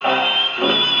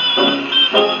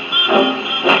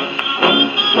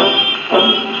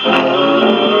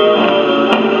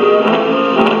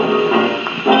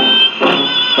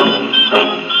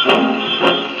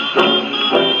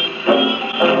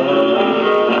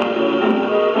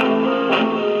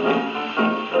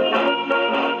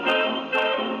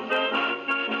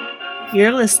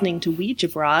You're listening to Ouija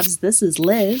Broads. This is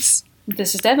Liz.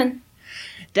 This is Devin.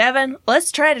 Devin,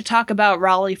 let's try to talk about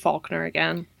Raleigh Faulkner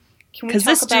again. Can we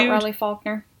talk about Raleigh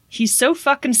Faulkner? He's so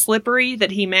fucking slippery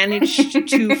that he managed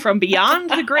to, from beyond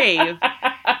the grave,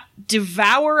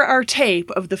 devour our tape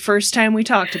of the first time we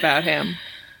talked about him.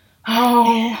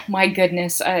 Oh, my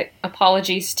goodness.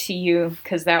 Apologies to you,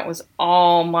 because that was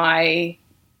all my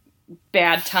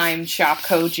bad time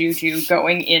Shopco juju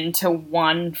going into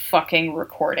one fucking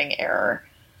recording error.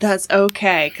 That's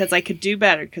okay, because I could do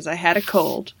better, because I had a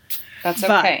cold. That's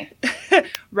okay. But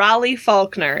Raleigh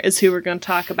Faulkner is who we're going to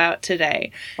talk about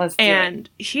today. Let's do it.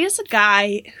 He is a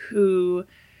guy who,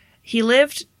 he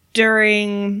lived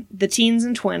during the teens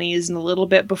and 20s and a little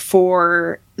bit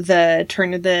before the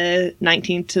turn of the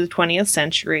 19th to the 20th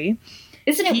century.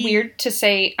 Isn't it weird to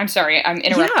say, I'm sorry, I'm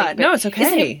interrupting. Yeah, no, it's okay.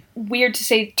 Isn't it weird to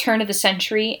say turn of the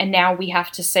century and now we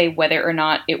have to say whether or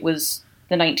not it was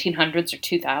the 1900s or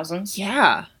 2000s?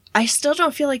 Yeah. I still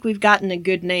don't feel like we've gotten a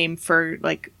good name for,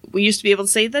 like, we used to be able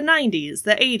to say the 90s,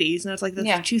 the 80s, and it's like the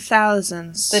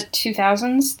 2000s. The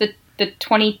 2000s? The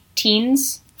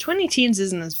 20-teens? 20-teens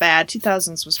isn't as bad.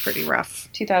 2000s was pretty rough.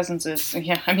 2000s is,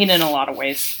 yeah, I mean, in a lot of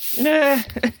ways.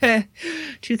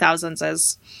 2000s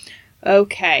is.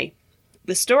 Okay.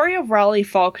 The story of Raleigh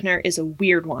Faulkner is a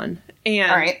weird one.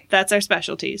 And that's our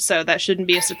specialty, so that shouldn't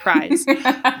be a surprise.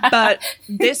 But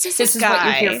this is This is what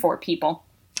you're here for, people.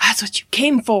 That's what you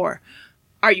came for.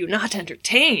 Are you not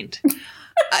entertained?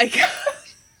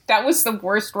 That was the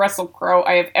worst Russell Crowe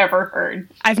I have ever heard.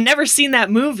 I've never seen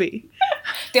that movie.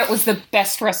 That was the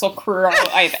best Russell Crowe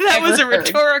I've ever heard. That was a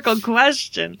rhetorical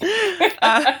question.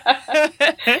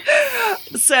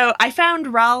 So I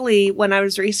found Raleigh when I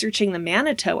was researching the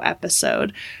Manitou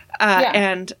episode.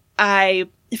 And I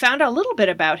found out a little bit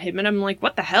about him. And I'm like,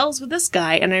 what the hell's with this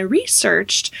guy? And I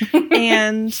researched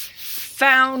and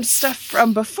found stuff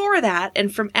from before that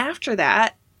and from after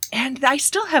that, and I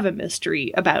still have a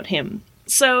mystery about him.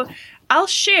 So I'll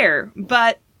share,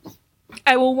 but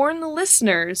I will warn the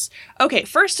listeners. Okay,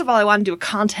 first of all, I want to do a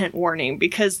content warning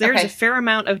because there's a fair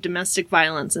amount of domestic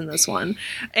violence in this one,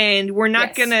 and we're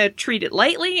not going to treat it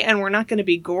lightly, and we're not going to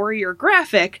be gory or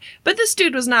graphic, but this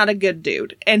dude was not a good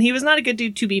dude, and he was not a good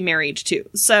dude to be married to.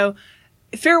 So,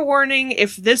 fair warning,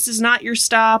 if this is not your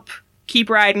stop, keep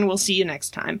riding, we'll see you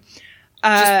next time.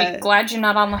 Just be glad you're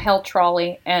not on the hell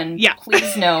trolley, and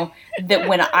please know that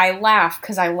when I laugh,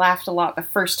 because I laughed a lot the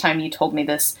first time you told me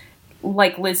this,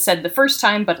 like Liz said the first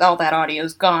time, but all that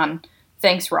audio's gone.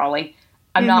 Thanks, Raleigh.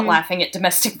 I'm not laughing at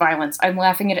domestic violence. I'm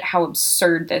laughing at how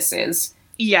absurd this is.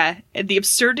 Yeah, the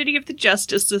absurdity of the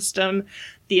justice system,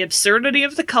 the absurdity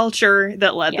of the culture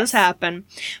that let this happen.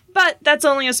 But that's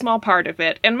only a small part of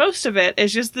it, and most of it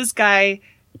is just this guy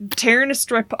tearing a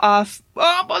strip off the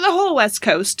whole West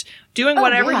Coast, doing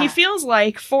whatever he feels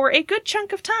like for a good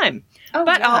chunk of time.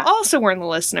 But I'll also warn the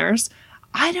listeners,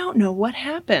 I don't know what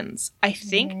happens. I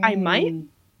think I might,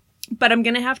 but I'm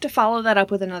going to have to follow that up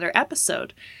with another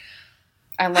episode.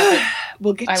 I love it.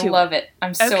 We'll get to it. I love it.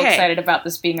 I'm so excited about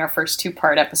this being our first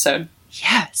 2-part episode.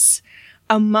 Yes.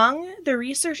 Among the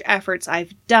research efforts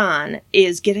I've done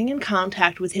is getting in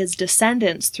contact with his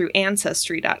descendants through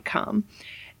Ancestry.com.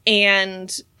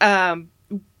 And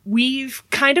we've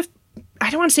kind of, I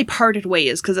don't want to say parted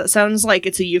ways, because it sounds like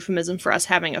it's a euphemism for us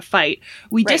having a fight.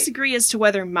 We disagree as to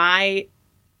whether my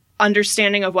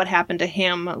understanding of what happened to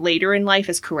him later in life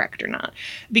is correct or not.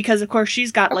 Because, of course,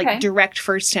 she's got, like, direct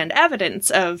first-hand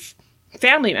evidence of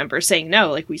family members saying,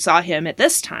 no, like, we saw him at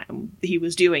this time. He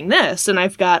was doing this. And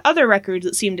I've got other records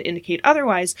that seem to indicate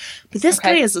otherwise. But this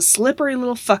guy is a slippery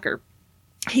little fucker.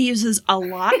 He uses a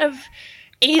lot of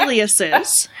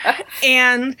aliases,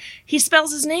 and he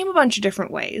spells his name a bunch of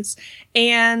different ways,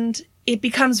 and it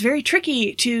becomes very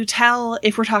tricky to tell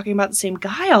if we're talking about the same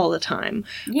guy all the time.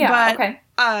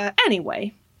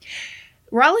 Anyway,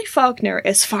 Raleigh Faulkner,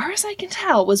 as far as I can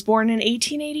tell, was born in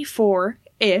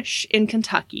 1884-ish in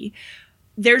Kentucky.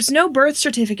 There's no birth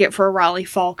certificate for Raleigh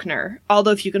Faulkner,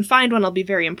 although if you can find one, I'll be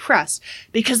very impressed,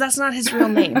 because that's not his real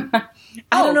name.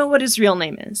 I don't know what his real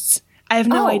name is. I have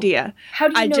no idea. How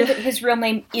do you know that his real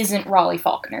name isn't Raleigh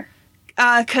Faulkner?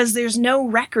 Because there's no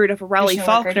record of a Raleigh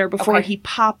Faulkner before he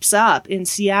pops up in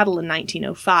Seattle in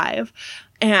 1905.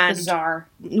 And bizarre.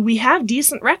 We have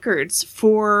decent records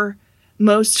for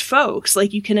most folks.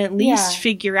 Like, you can at least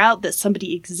figure out that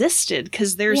somebody existed,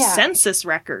 because there's census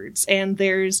records and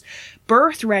there's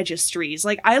birth registries.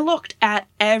 Like, I looked at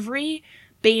every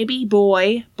baby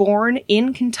boy born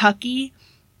in Kentucky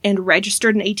and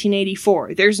registered in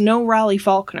 1884. There's no Raleigh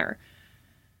Faulkner.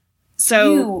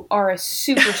 So you are a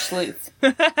super sleuth.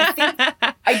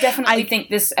 I I definitely think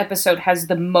this episode has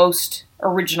the most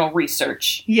original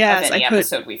research of any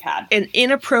episode we've had. An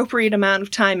inappropriate amount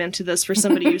of time into this for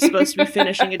somebody who's supposed to be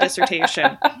finishing a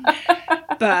dissertation.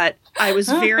 But I was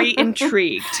very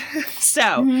intrigued.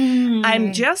 So,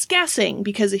 I'm just guessing,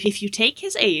 because if you take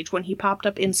his age when he popped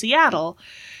up in Seattle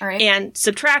and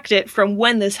subtract it from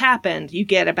when this happened, you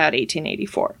get about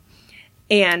 1884.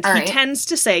 And he tends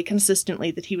to say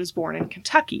consistently that he was born in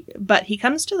Kentucky, but he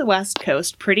comes to the West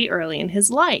Coast pretty early in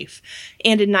his life.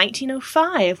 And in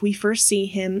 1905, we first see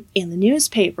him in the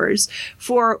newspapers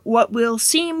for what will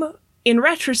seem, in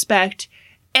retrospect,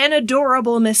 an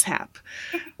adorable mishap.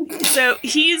 So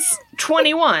he's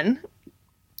 21.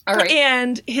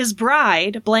 And his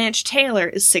bride, Blanche Taylor,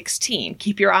 is 16.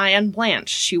 Keep your eye on Blanche.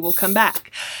 She will come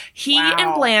back. He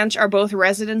and Blanche are both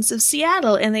residents of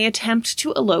Seattle, and they attempt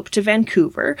to elope to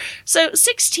Vancouver. So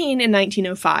 16 in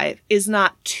 1905 is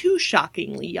not too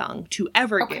shockingly young to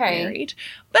ever get married.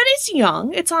 But it's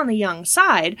young. It's on the young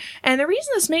side. And the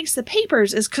reason this makes the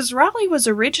papers is because Raleigh was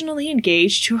originally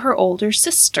engaged to her older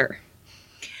sister.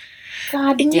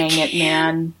 God and dang it,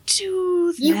 man.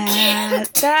 Do that. You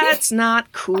can't. That's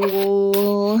not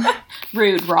cool.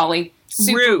 Rude, Raleigh.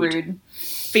 Super rude.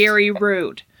 Very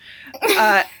rude.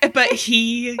 But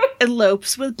he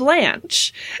elopes with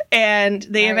Blanche. And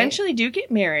they eventually do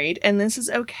get married. And this is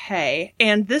okay.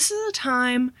 And this is a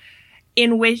time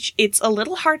in which it's a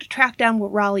little hard to track down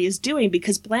what Raleigh is doing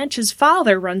because Blanche's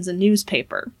father runs a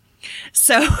newspaper.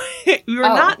 So we're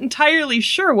not entirely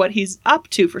sure what he's up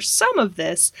to for some of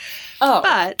this.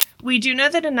 But we do know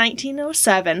that in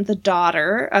 1907, the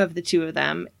daughter of the two of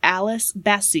them, Alice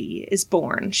Bessie, is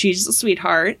born. She's a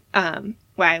sweetheart.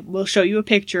 We'll show you a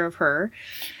picture of her.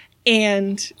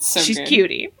 And she's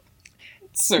cutie.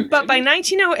 So but by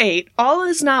 1908, all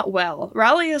is not well.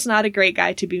 Raleigh is not a great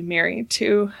guy to be married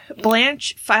to.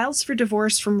 Blanche files for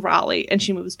divorce from Raleigh, and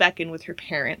she moves back in with her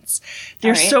parents.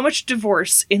 There's so much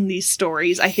divorce in these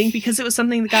stories, I think, because it was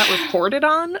something that got reported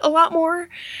on a lot more.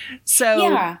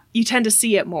 So you tend to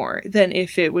see it more than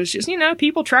if it was just,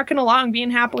 people trucking along,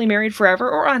 being happily married forever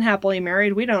or unhappily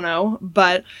married. We don't know.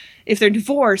 But if they're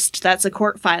divorced, that's a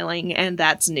court filing, and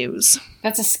that's news.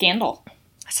 That's a scandal.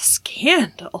 That's a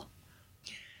scandal.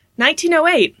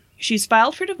 1908, she's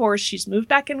filed for divorce, she's moved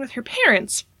back in with her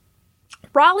parents.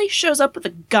 Raleigh shows up with a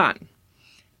gun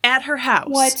at her house.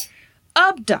 What?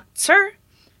 Abducts her,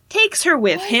 takes her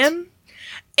with him,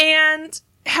 and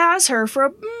has her for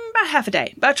about half a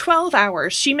day, about 12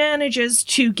 hours. She manages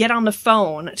to get on the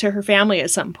phone to her family at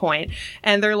some point,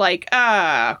 and they're like,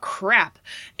 crap,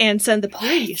 and send the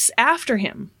police after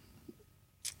him.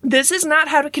 This is not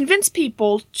how to convince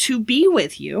people to be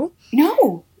with you.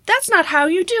 No. That's not how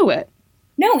you do it.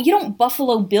 No, you don't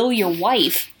Buffalo Bill your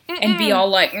wife and be all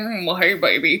like, well, hey,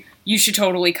 baby, you should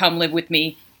totally come live with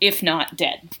me, if not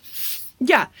dead.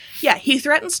 Yeah, he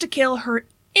threatens to kill her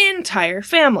entire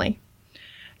family.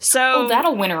 So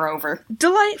that'll win her over.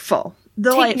 Delightful.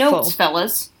 Take notes,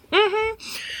 fellas.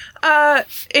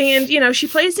 And, she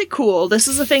plays it cool. This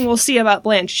is the thing we'll see about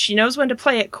Blanche. She knows when to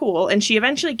play it cool, and she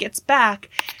eventually gets back,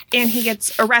 and he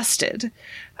gets arrested.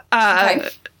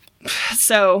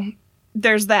 So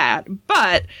there's that.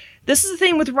 But this is the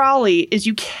thing with Raleigh is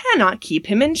you cannot keep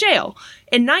him in jail.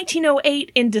 In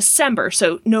 1908, in December,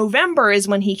 so November is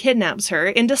when he kidnaps her.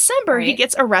 In December, he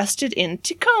gets arrested in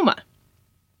Tacoma.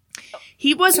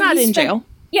 He was not in jail.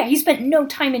 Yeah, he spent no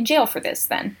time in jail for this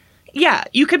then. Yeah,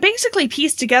 you could basically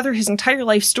piece together his entire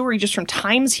life story just from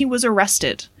times he was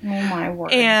arrested. Oh, my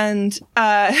word. And,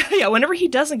 whenever he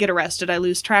doesn't get arrested, I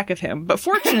lose track of him. But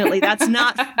fortunately, that's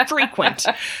not frequent.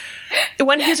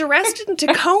 When he's arrested in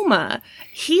Tacoma,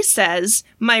 he says,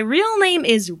 "My real name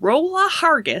is Rolla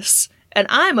Hargis, and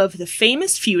I'm of the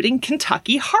famous feuding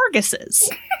Kentucky Hargises."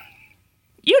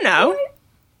 You know.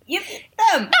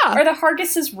 Are the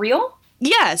Hargises real?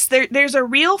 Yes, there's a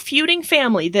real feuding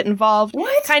family that involved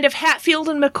kind of Hatfield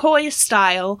and McCoy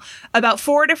style, about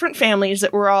 4 different families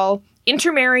that were all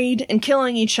intermarried and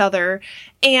killing each other,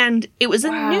 and it was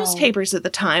in the newspapers at the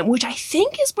time, which I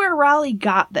think is where Raleigh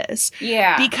got this.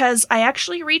 Yeah. Because I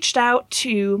actually reached out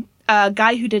to a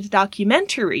guy who did a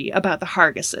documentary about the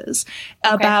Hargises,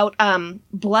 about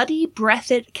Bloody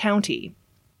Breathitt County.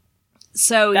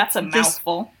 So that's a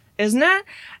mouthful. Isn't it?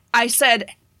 I said,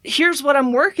 here's what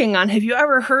I'm working on. Have you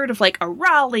ever heard of, like, a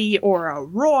Raleigh or a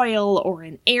Royal or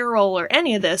an Errol or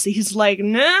any of this? He's like,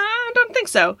 no, I don't think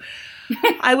so.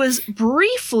 I was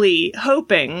briefly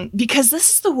hoping, because this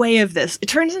is the way of this. It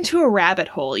turns into a rabbit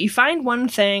hole. You find one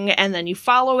thing, and then you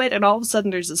follow it, and all of a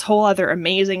sudden there's this whole other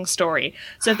amazing story.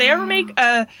 So if they ever make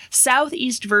a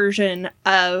Southeast version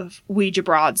of Ouija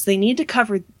Broads, they need to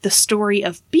cover the story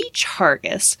of Beach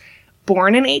Hargis,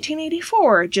 born in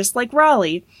 1884, just like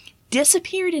Raleigh,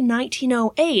 disappeared in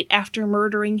 1908 after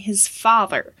murdering his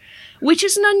father, which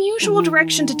is an unusual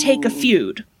direction to take a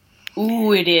feud.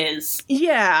 Ooh, it is.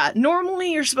 Yeah,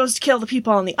 normally you're supposed to kill the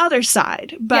people on the other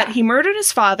side, but he murdered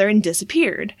his father and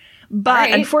disappeared.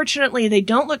 But unfortunately, they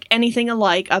don't look anything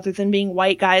alike other than being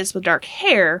white guys with dark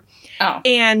hair. Oh.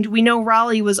 And we know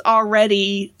Raleigh was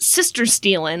already sister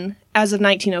stealing as of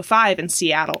 1905 in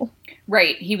Seattle.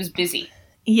 Right, he was busy.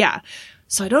 Yeah.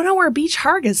 So I don't know where Beach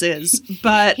Hargis is,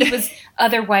 but... He was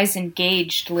otherwise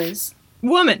engaged, Liz.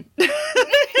 Woman.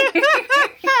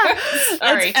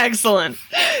 That's excellent.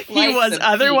 He was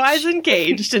otherwise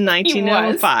engaged in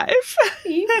 1905.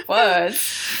 He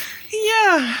was.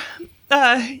 Yeah.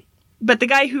 But the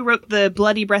guy who wrote The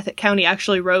Bloody Breathitt County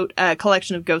actually wrote a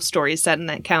collection of ghost stories set in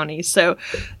that county. So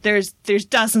there's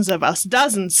dozens of us,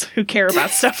 dozens who care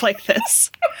about stuff like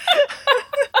this.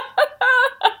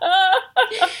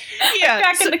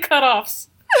 Back in the cutoffs.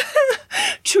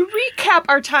 To recap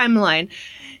our timeline,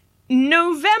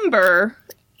 November,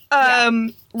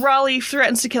 Raleigh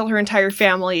threatens to kill her entire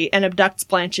family and abducts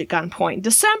Blanche at gunpoint.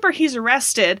 December, he's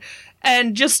arrested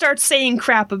and just starts saying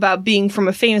crap about being from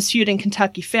a famous feud in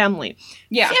Kentucky family.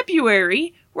 Yeah.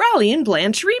 February, Raleigh and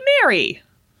Blanche remarry.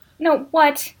 No,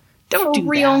 what? Don't do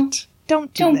that.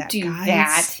 Don't do that,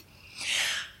 that.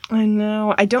 I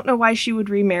know. I don't know why she would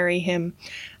remarry him.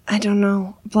 I don't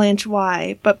know, Blanche,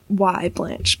 why? But why,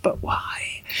 Blanche? But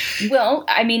why? Well,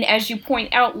 I mean, as you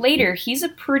point out later, he's a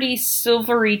pretty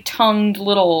silvery-tongued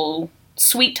little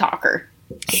sweet talker.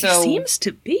 So... He seems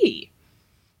to be.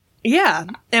 Yeah,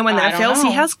 and when that fails,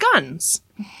 he has guns.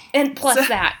 And plus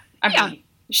that. I mean,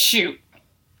 shoot.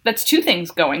 That's two things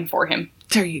going for him.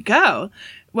 There you go.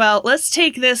 Well, let's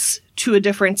take this to a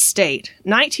different state.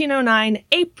 1909,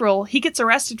 April, he gets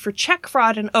arrested for check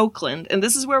fraud in Oakland, and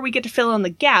this is where we get to fill in the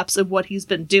gaps of what he's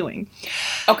been doing.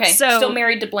 Okay, so, still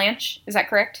married to Blanche, is that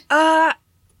correct?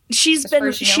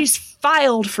 She's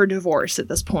filed for divorce at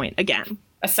this point again.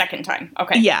 A second time,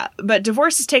 okay. Yeah, but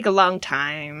divorces take a long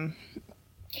time.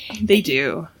 They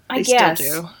do. I guess.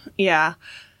 Still do. Yeah.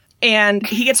 And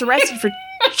he gets arrested for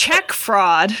check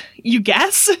fraud, you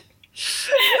guess?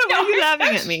 Why are you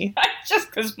laughing at me? Just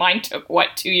because mine took,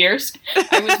 2 years?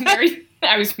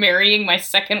 I was marrying my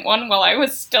second one while I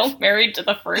was still married to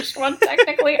the first one,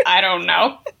 technically. I don't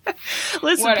know.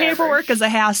 Listen, whatever. Paperwork is a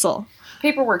hassle.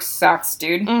 Paperwork sucks,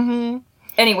 dude. Mm-hmm.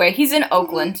 Anyway, he's in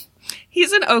Oakland.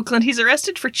 He's in Oakland. He's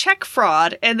arrested for check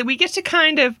fraud, and then we get to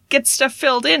kind of get stuff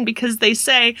filled in because they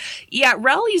say, yeah,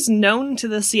 Raleigh's known to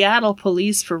the Seattle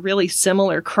police for really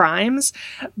similar crimes,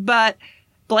 but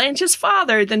Blanche's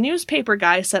father, the newspaper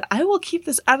guy, said, I will keep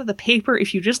this out of the paper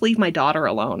if you just leave my daughter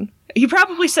alone. He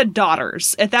probably said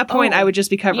daughters. At that point, I would just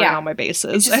be covering all my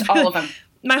bases. Just all of them.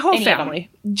 My whole family.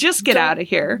 Just get out of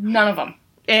here. None of them.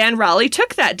 And Raleigh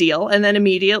took that deal and then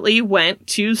immediately went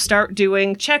to start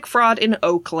doing check fraud in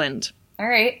Oakland. All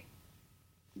right.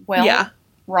 Well,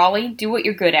 Raleigh, do what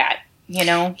you're good at, you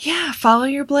know? Yeah, follow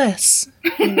your bliss,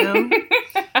 you know?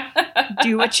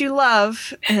 Do what you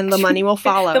love, and the money will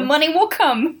follow. The money will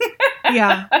come.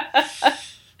 Yeah.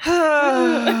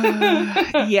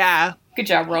 Yeah. Good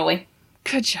job, Raleigh.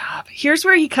 Good job. Here's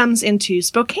where he comes into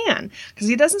Spokane, because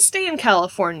he doesn't stay in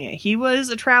California. He was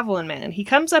a traveling man. He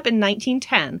comes up in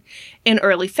 1910 in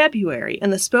early February,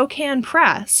 and the Spokane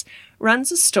Press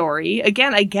runs a story,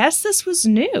 again, I guess this was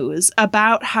news,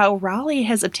 about how Raleigh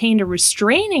has obtained a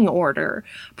restraining order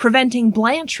preventing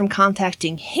Blanche from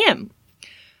contacting him.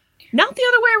 Not the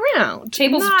other way around.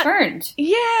 Tables have turned.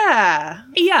 Yeah.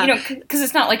 Yeah. You know, because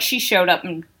it's not like she showed up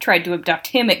and tried to abduct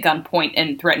him at gunpoint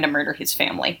and threatened to murder his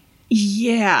family.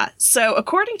 Yeah. So,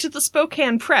 according to the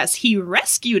Spokane Press, he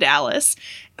rescued Alice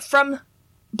from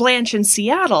Blanche in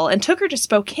Seattle and took her to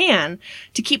Spokane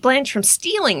to keep Blanche from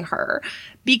stealing her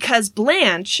because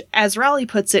Blanche, as Raleigh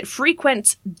puts it,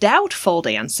 frequents doubtful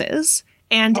dances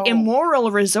and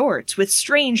immoral resorts with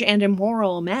strange and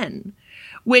immoral men.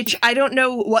 Which I don't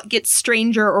know what gets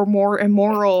stranger or more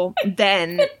immoral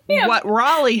than what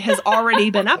Raleigh has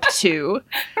already been up to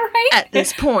at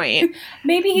this point.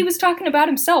 Maybe he was talking about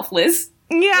himself, Liz.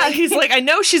 Yeah, he's like, I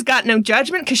know she's got no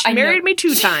judgment because she married me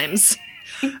 2 times.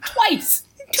 Twice.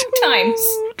 2 times.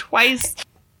 Twice.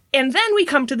 And then we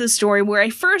come to the story where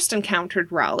I first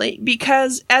encountered Raleigh,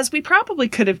 because, as we probably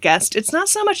could have guessed, it's not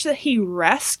so much that he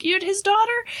rescued his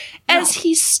daughter as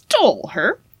he stole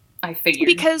her. I figured.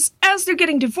 Because as they're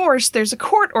getting divorced, there's a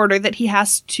court order that he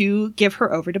has to give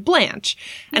her over to Blanche,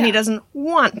 and he doesn't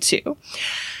want to.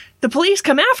 The police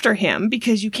come after him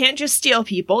because you can't just steal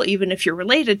people, even if you're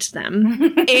related to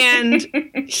them. And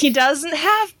he doesn't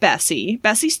have Bessie.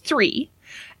 Bessie's 3.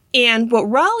 And what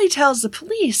Raleigh tells the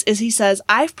police is he says,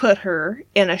 I've put her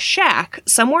in a shack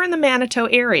somewhere in the Manitou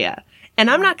area, and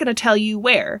I'm not going to tell you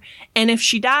where. And if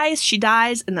she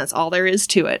dies, and that's all there is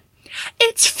to it.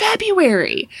 It's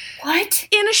February. What?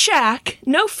 In a shack,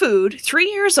 no food, 3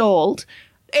 years old,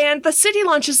 and the city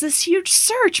launches this huge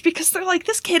search because they're like,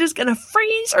 this kid is going to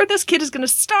freeze, or this kid is going to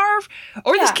starve,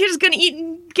 or this kid is going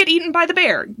to get eaten by the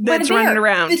bear that's running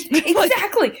around.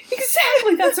 Exactly.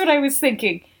 Exactly. That's what I was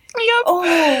thinking. Yep.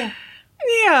 Oh.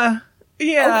 Yeah.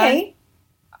 Okay.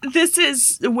 This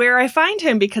is where I find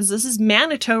him because this is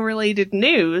Manitou-related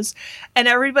news, and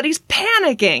everybody's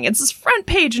panicking. It's this front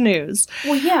page news.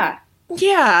 Well, yeah.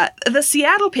 Yeah, the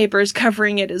Seattle paper is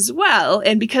covering it as well,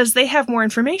 and because they have more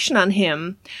information on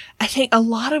him, I think a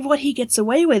lot of what he gets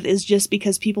away with is just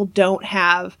because people don't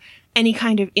have any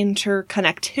kind of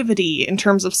interconnectivity in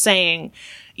terms of saying,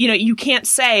 you know, you can't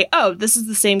say, oh, this is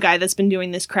the same guy that's been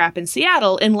doing this crap in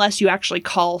Seattle, unless you actually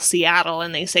call Seattle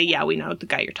and they say, yeah, we know the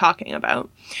guy you're talking about.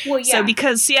 Well, yeah. So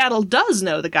because Seattle does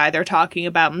know the guy they're talking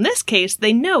about in this case,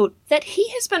 they note that he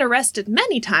has been arrested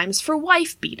many times for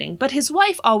wife beating, but his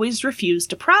wife always refused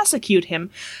to prosecute him,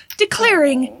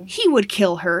 declaring he would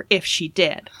kill her if she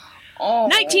did.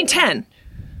 1910.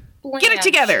 Blanche. Get it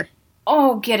together.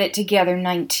 Oh, get it together,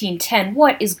 1910.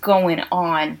 What is going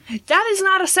on? That is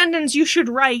not a sentence you should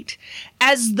write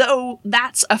as though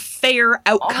that's a fair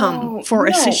outcome for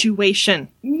a situation.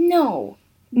 No.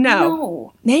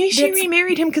 Maybe she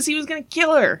remarried him because he was going to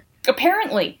kill her.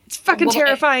 Apparently. It's a fucking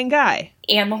terrifying guy.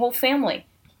 And the whole family.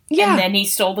 Yeah. And then he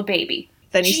stole the baby.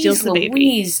 Then he steals the baby.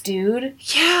 Louise, dude.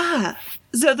 Yeah.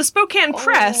 So the Spokane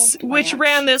Press, which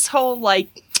ran this whole,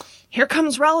 like, here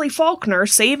comes Raleigh Faulkner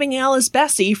saving Alice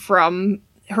Bessie from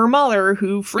her mother,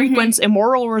 who frequents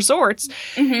immoral resorts,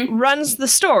 runs the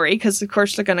story, because of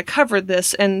course they're going to cover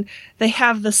this, and they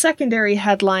have the secondary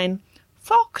headline,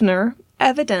 Faulkner,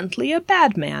 evidently a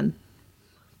bad man.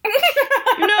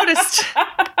 You noticed.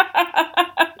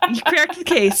 You cracked the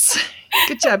case.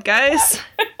 Good job, guys.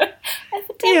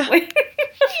 Evidently.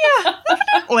 Yeah,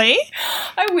 evidently.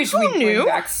 I wish we'd bring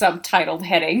back subtitled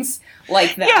headings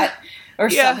like that. Yeah. Or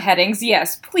subheadings.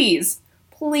 Yes, please.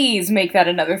 Please make that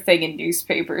another thing in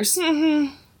newspapers.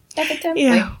 Mm-hmm. Evidently.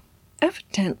 Yeah.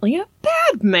 Evidently a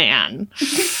bad man.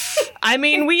 I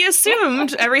mean, we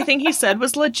assumed everything he said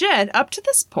was legit up to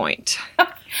this point.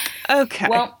 Okay.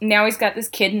 Well, now he's got this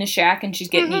kid in a shack and she's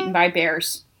getting eaten by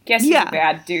bears. Guess he's a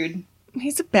bad dude.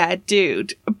 He's a bad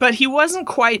dude. But he wasn't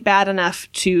quite bad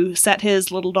enough to set his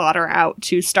little daughter out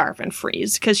to starve and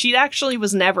freeze, because she actually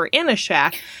was never in a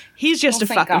shack. He's just a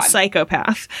fucking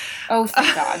psychopath. Oh,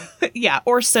 thank God. Yeah,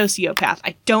 or sociopath.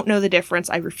 I don't know the difference.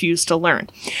 I refuse to learn.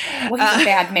 Well, he's a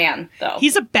bad man, though.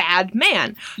 He's a bad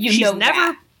man.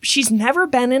 She's never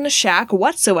been in a shack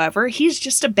whatsoever. He's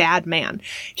just a bad man.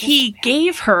 He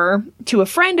gave her to a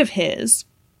friend of his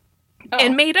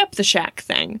and made up the shack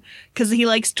thing because he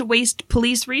likes to waste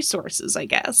police resources, I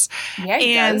guess. Yeah,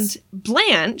 he does.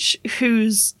 Blanche,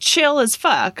 who's chill as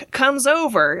fuck, comes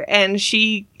over, and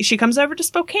she comes over to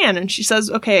Spokane, and she says,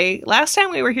 okay, last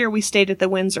time we were here, we stayed at the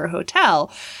Windsor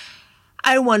Hotel.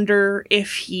 I wonder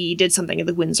if he did something at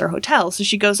the Windsor Hotel. So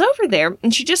she goes over there,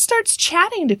 and she just starts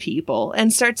chatting to people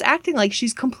and starts acting like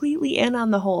she's completely in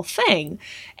on the whole thing,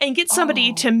 and gets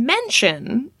somebody to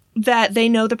mention that they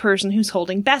know the person who's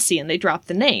holding Bessie, and they drop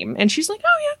the name. And she's like,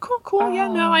 oh, yeah, cool. Yeah,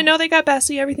 no, I know they got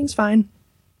Bessie. Everything's fine.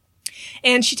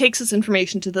 And she takes this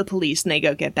information to the police, and they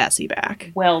go get Bessie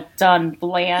back. Well done,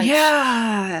 Blanche.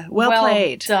 Yeah, well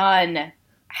played. Well done.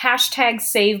 Hashtag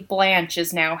save Blanche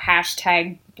is now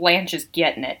hashtag Blanche is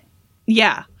getting it.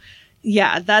 Yeah,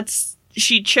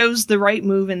 she chose the right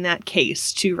move in that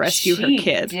case to rescue her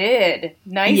kid. She did.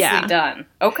 Nicely done.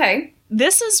 Okay.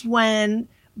 This is when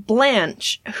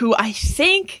Blanche, who I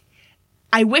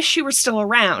wish she were still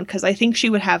around, because I think she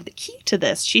would have the key to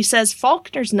this. She says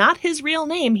Faulkner's not his real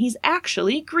name. He's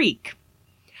actually Greek.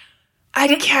 I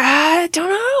don't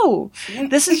know.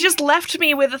 This has just left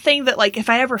me with a thing that, like, if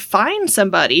I ever find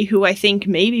somebody who I think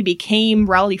maybe became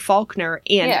Raleigh Faulkner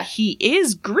and he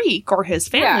is Greek, or his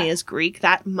family is Greek,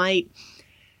 that might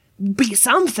be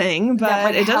something,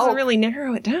 but it doesn't really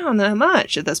narrow it down that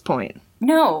much at this point.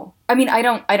 No. I mean, I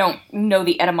don't know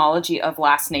the etymology of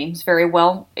last names very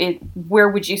well. Where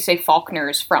would you say Faulkner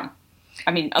is from?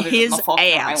 I mean, other than the Faulkner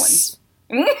Islands.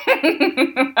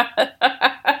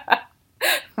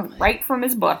 Right from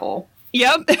his butthole.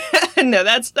 Yep. No,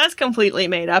 that's completely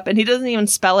made up, and he doesn't even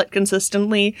spell it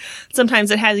consistently.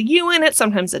 Sometimes it has a U in it,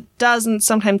 sometimes it doesn't,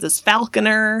 sometimes it's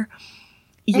Falconer.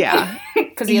 Yeah.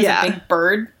 Because he has a big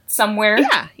bird somewhere.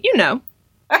 Yeah, you know.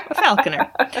 A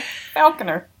falconer.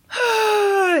 Falconer.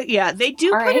 Yeah, they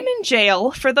do put him in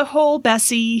jail for the whole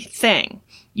Bessie thing.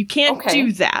 You can't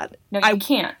do that. No, you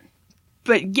can't.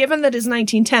 But given that it's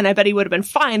 1910, I bet he would have been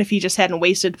fine if he just hadn't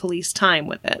wasted police time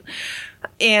with it.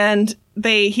 And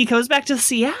he goes back to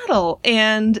Seattle,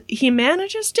 and he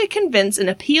manages to convince an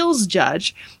appeals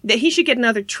judge that he should get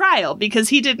another trial because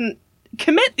he didn't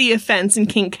commit the offense in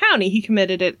King County. He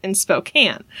committed it in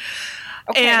Spokane.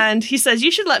 Okay. And he says,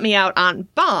 you should let me out on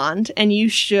bond, and you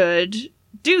should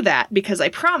do that because I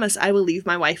promise I will leave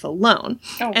my wife alone.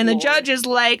 Oh, and the judge is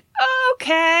like,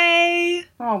 okay.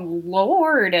 Oh,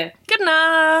 Lord. Good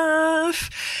enough.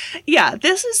 Yeah,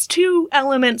 this is two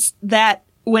elements that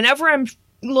whenever I'm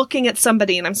looking at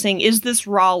somebody and I'm saying, is this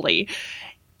Raleigh?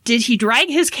 Did he drag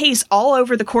his case all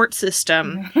over the court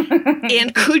system?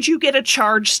 And could you get a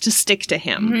charge to stick to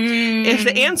him? If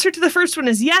the answer to the first one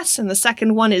is yes and the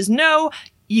second one is no,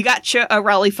 you got a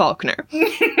Raleigh Faulkner.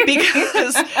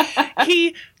 Because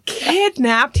he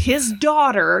kidnapped his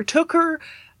daughter, took her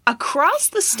across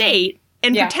the state,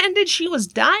 and pretended she was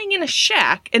dying in a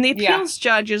shack. And the appeals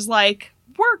judge is like,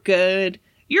 we're good.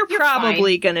 You're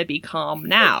probably going to be calm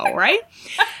now, right?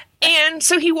 And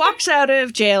so he walks out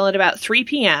of jail at about 3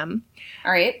 p.m.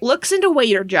 All right. Looks into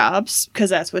waiter jobs, because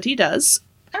that's what he does.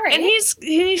 All right. And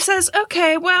he says,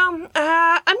 okay, well,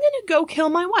 I'm going to go kill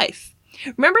my wife.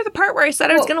 Remember the part where I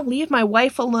said I was going to leave my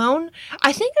wife alone?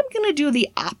 I think I'm going to do the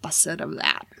opposite of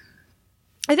that.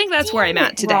 I think that's where I'm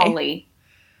at today. Raleigh.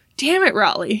 Damn it,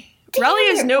 Raleigh. Raleigh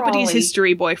is nobody's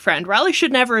history boyfriend. Raleigh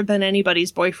should never have been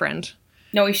anybody's boyfriend.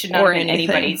 No, he should not have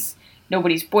been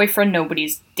nobody's boyfriend,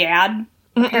 nobody's dad,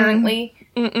 apparently.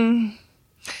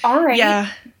 All right.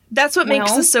 Yeah. That's what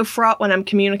makes this so fraught when I'm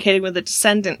communicating with a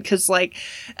descendant, because, like,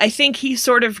 I think he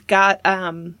sort of got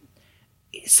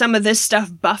some of this stuff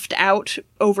buffed out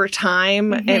over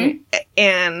time,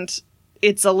 and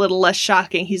it's a little less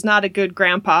shocking. He's not a good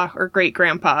grandpa or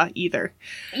great-grandpa either.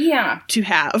 Yeah. To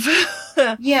have.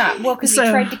 Yeah, well, because he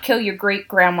tried to kill your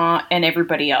great-grandma and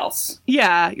everybody else.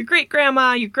 Yeah, your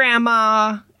great-grandma, your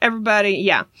grandma, everybody,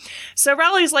 yeah. So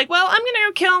Raleigh's like, well, I'm gonna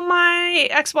go kill my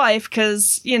ex-wife,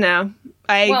 because, you know,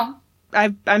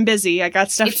 I'm busy. I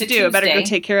got stuff to do. I better go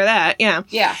take care of that. Yeah.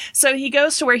 Yeah. So he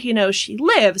goes to where he knows she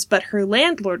lives, but her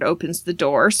landlord opens the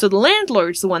door. So the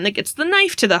landlord's the one that gets the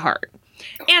knife to the heart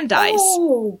and dies.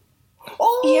 Oh.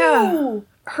 Yeah.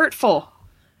 Hurtful.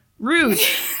 Rude.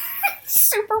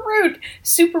 Super rude.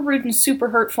 Super rude and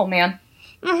super hurtful, man.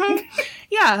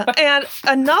 Yeah, and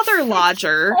another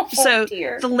lodger.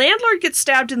 Dear. The landlord gets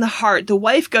stabbed in the heart. The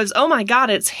wife goes, oh my god,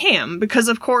 it's him. Because,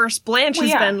 of course, Blanche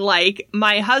has been like,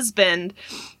 my husband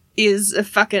is a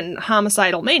fucking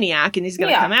homicidal maniac, and he's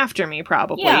going to come after me,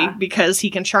 probably, because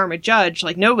he can charm a judge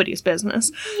like nobody's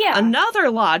business. Yeah. Another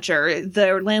lodger,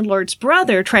 the landlord's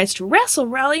brother, tries to wrestle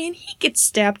Raleigh, and he gets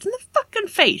stabbed in the fucking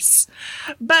face.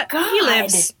 But he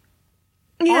lives.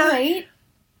 Yeah. All right.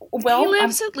 Well, he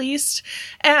lives at least.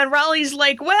 And Raleigh's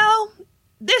like, well,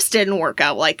 this didn't work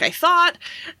out like I thought,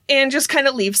 and just kind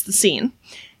of leaves the scene.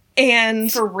 And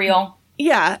for real?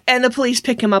 Yeah, and the police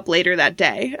pick him up later that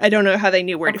day. I don't know how they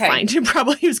knew where to find him.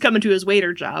 Probably he was coming to his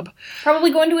waiter job.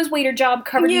 Probably going to his waiter job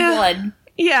covered in blood.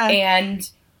 Yeah. And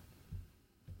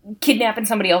kidnapping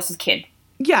somebody else's kid.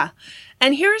 Yeah.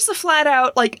 And here's the flat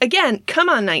out, like, again, come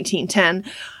on, 1910.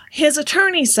 His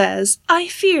attorney says, I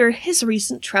fear his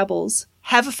recent troubles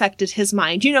have affected his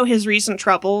mind. You know, his recent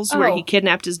troubles where he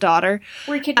kidnapped his daughter.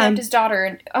 Where he kidnapped his daughter,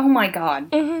 and oh my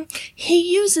god.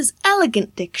 He uses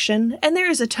elegant diction, and there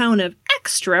is a tone of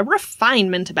extra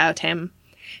refinement about him.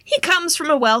 He comes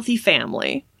from a wealthy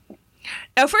family.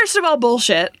 Now, first of all,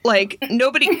 bullshit. Like,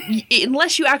 nobody,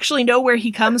 unless you actually know where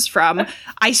he comes from,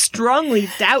 I strongly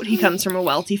doubt he comes from a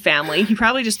wealthy family. He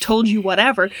probably just told you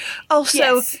whatever.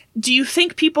 Also, do you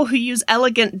think people who use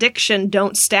elegant diction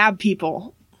don't stab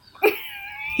people?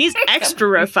 He's extra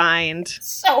refined.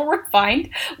 So refined.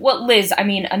 Well, Liz, I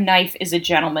mean, a knife is a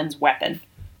gentleman's weapon.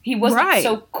 He wasn't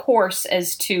so coarse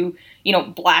as to, you know,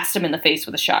 blast him in the face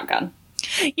with a shotgun.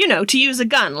 You know, to use a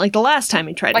gun, like the last time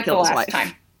he tried to kill his wife.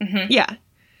 Time. Yeah.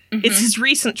 It's his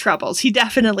recent troubles. He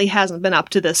definitely hasn't been up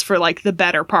to this for, like, the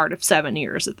better part of 7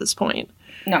 years at this point.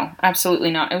 No, absolutely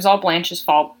not. It was all Blanche's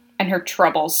fault and her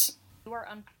troubles.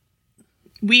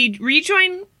 We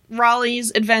rejoin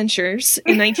Raleigh's adventures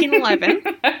in 1911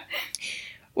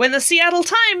 when the Seattle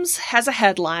Times has a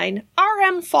headline,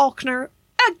 R.M. Faulkner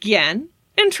again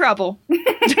in trouble.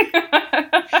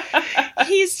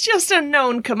 He's just a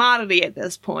known commodity at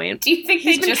this point. Do you think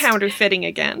he's been counterfeiting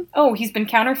again? Oh, he's been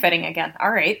counterfeiting again.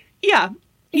 All right. Yeah.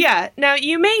 Yeah. Now,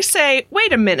 you may say,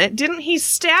 wait a minute, didn't he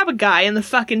stab a guy in the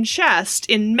fucking chest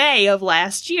in May of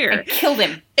last year? And killed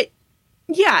him.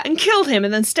 Yeah, and killed him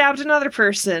and then stabbed another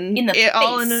person. In the face.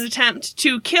 All in an attempt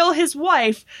to kill his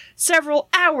wife several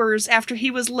hours after he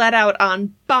was let out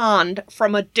on bond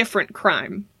from a different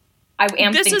crime. I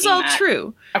am This is all that.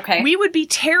 true. Okay. We would be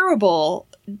terrible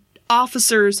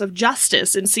officers of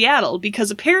justice in Seattle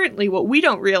because apparently what we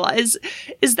don't realize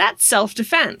is that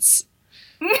self-defense.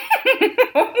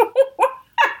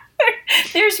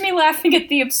 There's me laughing at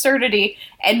the absurdity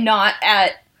and not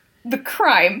at the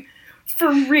crime. For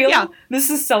real? Yeah. This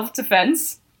is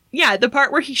self-defense? Yeah, the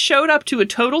part where he showed up to a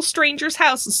total stranger's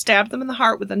house and stabbed them in the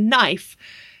heart with a knife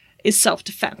is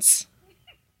self-defense.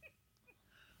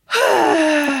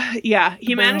 Yeah,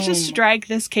 he manages to drag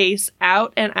this case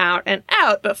out and out and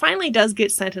out, but finally does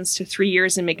get sentenced to 3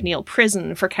 years in McNeil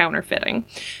prison for counterfeiting.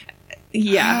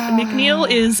 Yeah, McNeil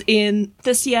is in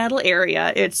the Seattle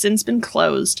area. It's since been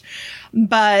closed,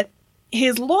 but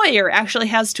his lawyer actually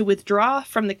has to withdraw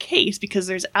from the case because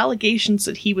there's allegations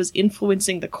that he was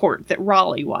influencing the court, that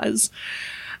Raleigh was.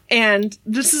 And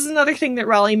this is another thing that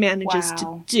Raleigh manages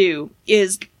to do,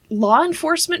 is law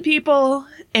enforcement people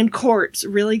and courts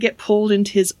really get pulled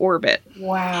into his orbit.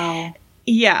 Wow.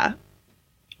 Yeah.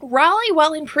 Raleigh,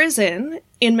 while in prison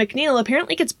in McNeil,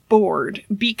 apparently gets bored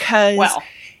because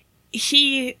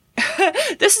he...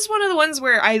 This is one of the ones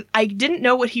where I didn't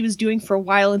know what he was doing for a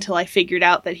while until I figured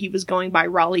out that he was going by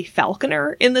Raleigh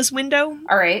Faulkner in this window.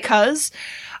 All right. Because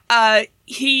what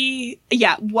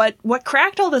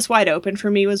cracked all this wide open for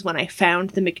me was when I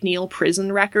found the McNeil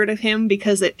prison record of him,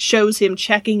 because it shows him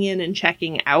checking in and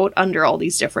checking out under all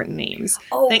these different names.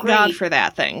 Oh, Thank God for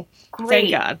that thing. Great.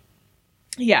 Thank God.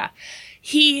 Yeah.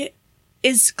 He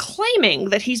is claiming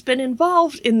that he's been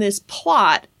involved in this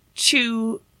plot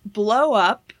to blow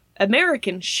up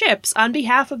American ships on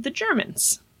behalf of the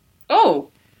Germans.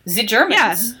 Oh, the Germans.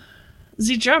 Yeah,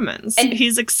 the Germans. And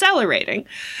he's accelerating.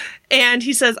 And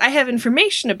he says, I have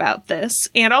information about this,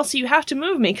 and also you have to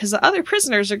move me because the other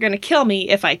prisoners are going to kill me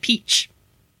if I peach.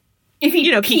 If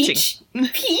you know, peaching.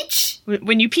 Peach?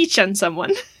 When you peach on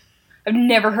someone. I've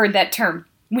never heard that term.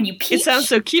 When you peach? It sounds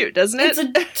so cute, doesn't it?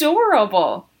 It's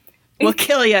adorable. We'll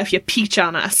kill you if you peach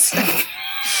on us.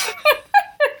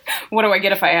 What do I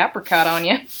get if I apricot on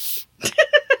you?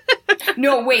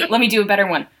 No, wait, let me do a better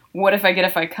one. What if I get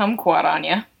if I kumquat on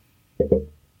you?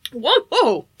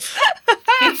 Whoa!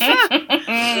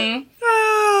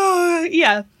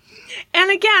 Yeah.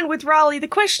 And again, with Raleigh, the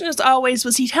question is always,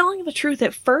 was he telling the truth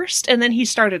at first and then he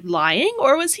started lying?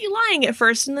 Or was he lying at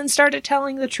first and then started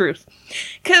telling the truth?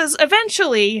 Because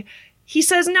eventually he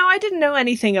says, no, I didn't know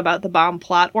anything about the bomb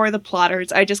plot or the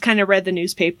plotters. I just kind of read the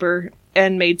newspaper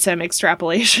and made some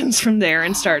extrapolations from there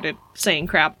and started saying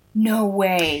crap. No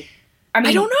way. I mean,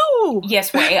 I don't know.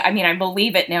 Yes way. I mean, I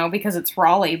believe it now because it's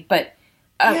Raleigh, but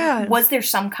was there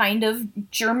some kind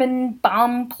of German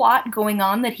bomb plot going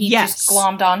on that he just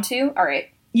glommed onto? All right.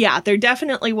 Yeah, there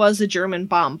definitely was a German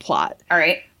bomb plot. All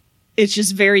right. It's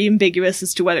just very ambiguous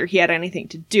as to whether he had anything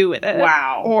to do with it.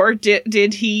 Wow. Or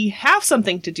did he have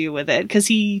something to do with it? Because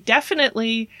he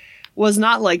definitely was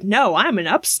not like, no, I'm an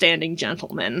upstanding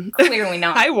gentleman. Clearly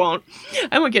not. I won't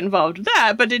get involved with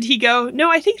that. But did he go,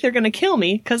 no, I think they're going to kill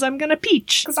me because I'm going to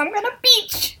peach. Because I'm going to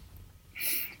peach.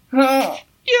 Yep.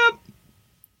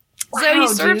 So he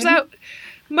serves out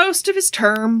most of his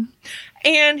term,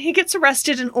 and he gets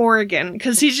arrested in Oregon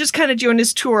because he's just kind of doing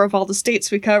his tour of all the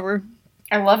states we cover.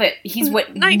 I love it. He's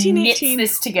what knits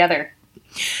this together.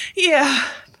 Yeah.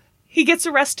 He gets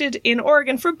arrested in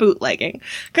Oregon for bootlegging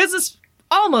because it's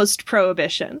almost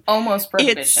prohibition. Almost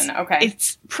prohibition, okay.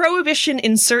 It's prohibition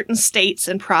in certain states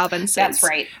and provinces. That's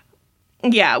right.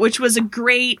 Yeah, which was a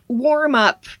great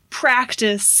warm-up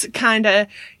practice, kind of,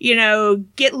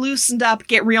 get loosened up,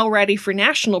 get real ready for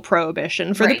national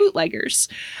prohibition for the bootleggers.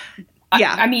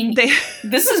 Yeah. I mean,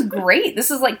 this is great. This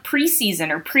is like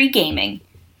preseason or pre-gaming.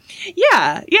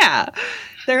 Yeah.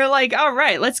 They're like, all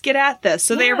right, let's get at this.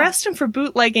 So they arrest him for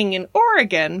bootlegging in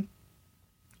Oregon.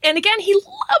 And again, he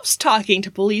loves talking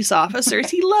to police officers.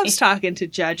 He loves talking to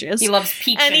judges. He loves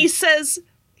peaching. And he says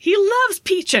he loves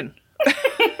peaching.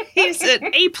 He's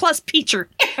an A-plus peacher.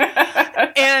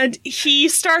 And he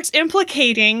starts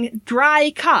implicating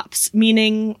dry cops,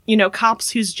 meaning,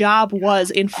 cops whose job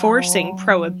was enforcing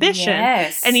prohibition.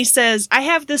 Yes. And he says, I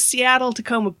have this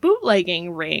Seattle-Tacoma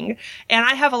bootlegging ring, and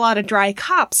I have a lot of dry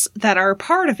cops that are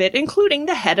part of it, including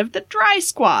the head of the dry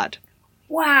squad.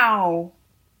 Wow.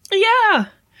 Yeah.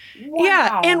 Wow.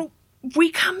 Yeah, and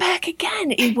we come back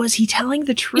again. Was he telling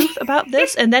the truth about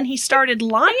this and then he started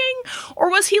lying? Or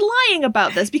was he lying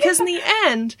about this? Because in the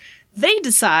end, they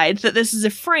decide that this is a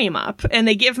frame-up and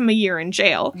they give him a year in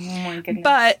jail. Oh my goodness.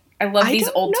 But I love these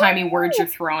old-timey words you're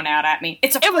throwing out at me.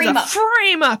 It's a frame-up. It was a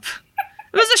frame-up.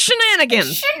 It was a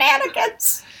shenanigans.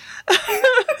 Shenanigans.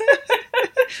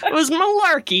 It was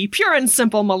malarkey, pure and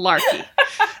simple malarkey.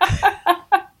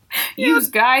 Use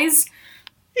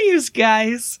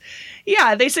guys.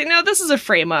 Yeah, they say, no, this is a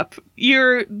frame-up.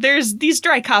 These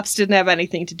dry cops didn't have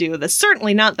anything to do with this.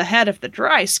 Certainly not the head of the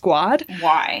dry squad.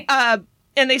 Why?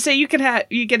 And they say you get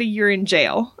a year in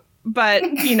jail. But,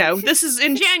 this is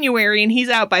in January and he's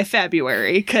out by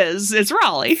February because it's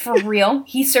Raleigh. For real?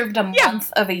 He served a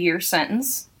month of a year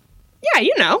sentence?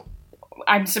 Yeah,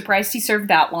 I'm surprised he served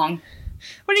that long.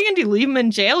 What are you going to do, leave him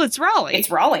in jail? It's Raleigh. It's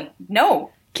Raleigh.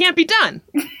 No. Can't be done.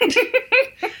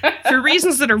 For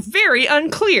reasons that are very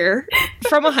unclear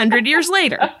from 100 years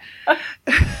later.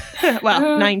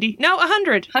 Well, 90. No,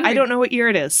 100. I don't know what year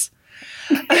it is.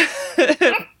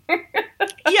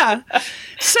 Yeah.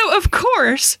 So, of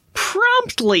course,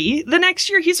 promptly, the next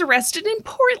year he's arrested in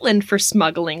Portland for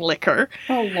smuggling liquor.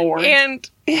 Oh, Lord. And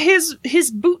his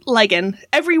bootlegging,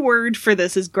 every word for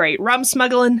this is great. Rum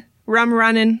smuggling, rum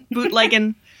running,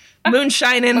 bootlegging,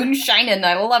 moonshining. Moonshining,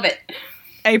 I love it.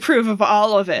 I approve of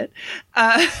all of it.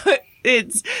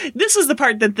 This is the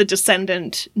part that the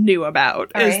descendant knew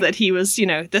about, all is right. That he was,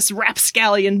 this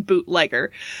rapscallion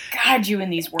bootlegger. God, you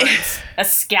and these words. A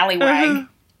scallywag.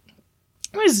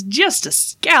 It was just a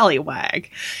scallywag.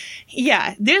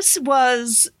 Yeah, this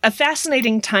was a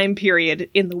fascinating time period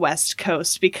in the West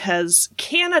Coast because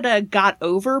Canada got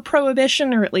over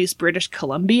Prohibition, or at least British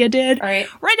Columbia did,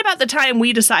 right about the time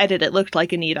we decided it looked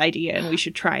like a neat idea and we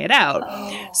should try it out.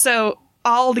 Oh. So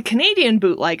all the Canadian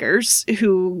bootleggers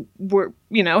who were,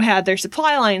 had their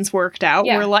supply lines worked out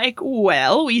were like,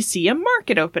 well, we see a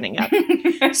market opening up.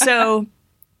 So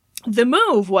the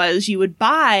move was you would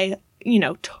buy,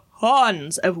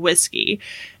 tons of whiskey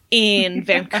in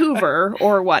Vancouver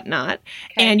or whatnot,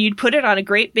 and you'd put it on a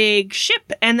great big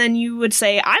ship, and then you would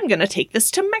say, I'm going to take this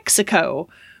to Mexico,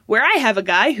 where I have a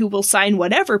guy who will sign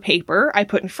whatever paper I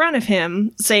put in front of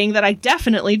him saying that I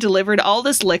definitely delivered all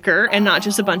this liquor and not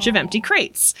just a bunch of empty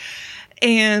crates.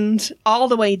 And all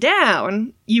the way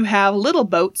down, you have little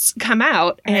boats come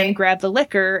out and grab the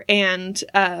liquor and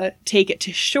take it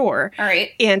to shore. All right.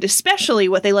 And especially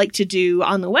what they like to do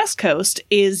on the West Coast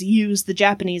is use the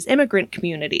Japanese immigrant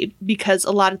community, because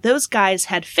a lot of those guys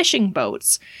had fishing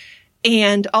boats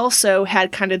and also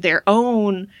had kind of their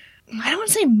own, I don't want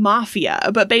to say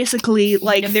mafia, but basically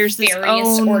there's this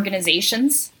various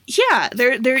organizations. Yeah,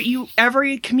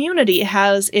 every community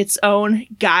has its own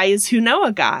guys who know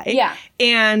a guy. Yeah.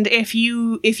 And if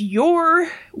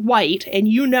you're white and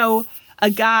you know a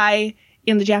guy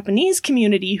in the Japanese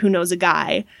community who knows a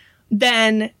guy,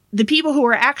 then the people who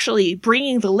are actually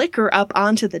bringing the liquor up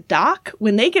onto the dock,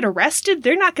 when they get arrested,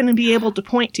 they're not going to be able to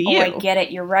point to you. Oh, I get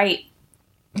it. You're right.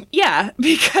 Yeah,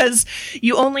 because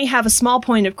you only have a small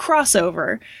point of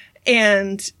crossover.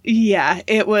 And yeah,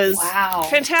 it was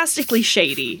fantastically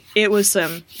shady. It was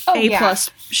some A+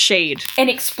 shade. And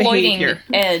exploiting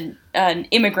an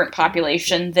immigrant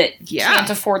population that can't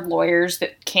afford lawyers,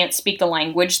 that can't speak the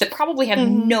language, that probably have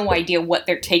no idea what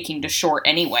they're taking to shore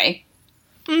anyway.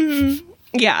 Mm-hmm.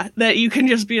 Yeah, that you can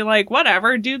just be like,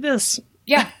 whatever, do this.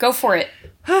 Yeah, go for it.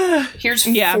 Here's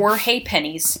 4 hay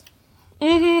pennies.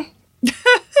 Mm-hmm.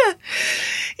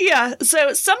 Yeah,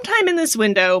 so sometime in this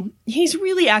window, he's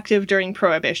really active during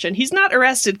Prohibition. He's not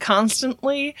arrested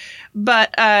constantly,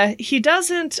 but he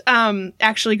doesn't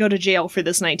actually go to jail for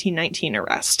this 1919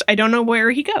 arrest. I don't know where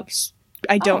he goes.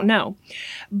 I don't know.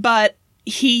 But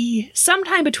he,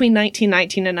 sometime between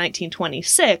 1919 and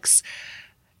 1926,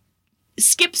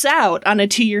 skips out on a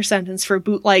 2-year sentence for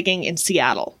bootlegging in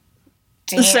Seattle.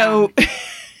 Damn. So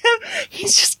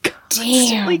he's just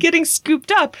constantly getting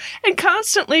scooped up and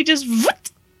constantly just...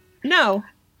 No,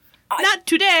 not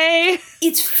today.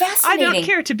 It's fascinating. I don't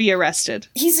care to be arrested.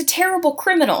 He's a terrible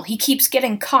criminal. He keeps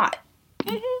getting caught.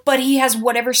 But he has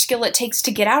whatever skill it takes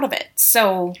to get out of it.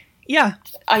 So... Yeah.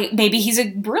 Maybe he's a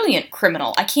brilliant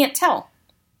criminal. I can't tell.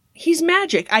 He's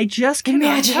magic. I just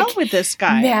cannot tell with this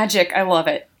guy. Magic. I love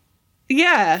it.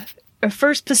 Yeah. A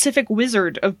First Pacific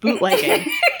wizard of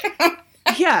bootlegging.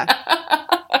 Yeah.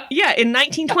 Yeah, in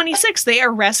 1926, they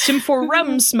arrest him for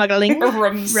rum smuggling.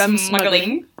 Rum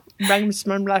smuggling. Rum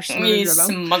smuggling. You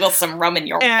smuggle some rum in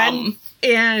your bum.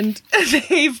 And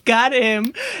they've got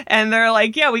him, and they're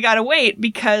like, yeah, we gotta wait,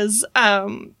 because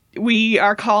we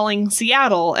are calling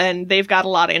Seattle, and they've got a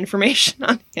lot of information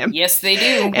on him. Yes, they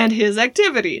do. And his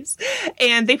activities.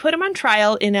 And they put him on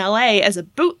trial in L.A. as a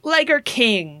bootlegger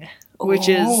king, which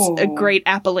is a great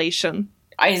appellation.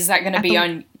 Is that going to be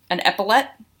on an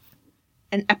epaulette?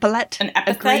 An epaulette? An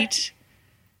epithet? A great...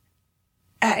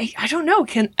 I don't know.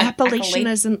 Can appellation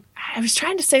as an... I was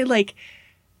trying to say, like,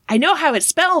 I know how it's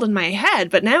spelled in my head,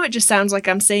 but now it just sounds like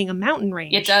I'm saying a mountain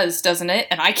range. It does, doesn't it?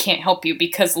 And I can't help you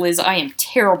because, Liz, I am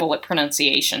terrible at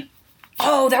pronunciation.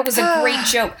 Oh, that was a great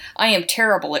joke. I am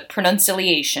terrible at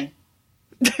pronunciation.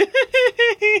 There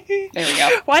we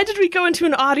go. Why did we go into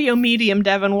an audio medium,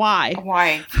 Devin? Why?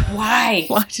 Why?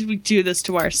 Why did we do this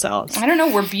to ourselves? I don't know.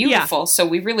 We're beautiful, so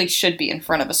we really should be in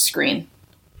front of a screen.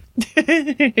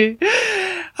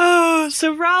 Oh,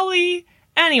 so Raleigh...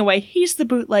 Anyway, he's the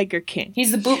bootlegger king.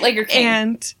 He's the bootlegger king.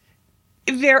 And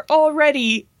they're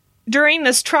already, during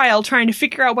this trial, trying to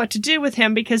figure out what to do with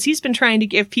him because he's been trying to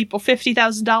give people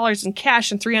 $50,000 in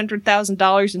cash and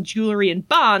 $300,000 in jewelry and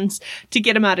bonds to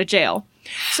get him out of jail.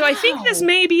 So I think this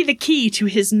may be the key to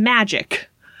his magic.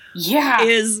 Yeah.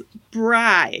 Is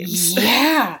bribes.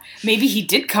 Yeah. Maybe he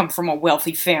did come from a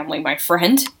wealthy family, my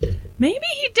friend. Maybe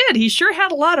he did. He sure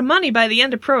had a lot of money by the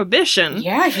end of Prohibition.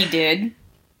 Yeah, he did.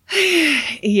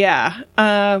 Yeah.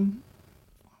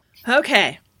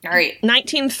 Okay. All right.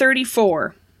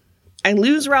 1934. I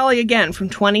lose Raleigh again from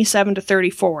 27 to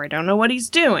 34. I don't know what he's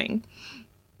doing.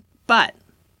 But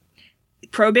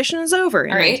Prohibition is over in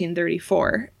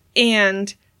 1934.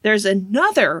 And there's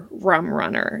another rum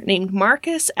runner named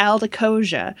Marcus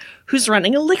Aldacosia who's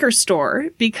running a liquor store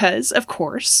because, of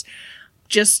course,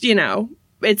 just,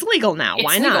 it's legal now.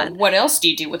 Why not? What else do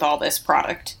you do with all this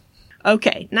product?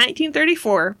 Okay,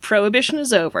 1934, Prohibition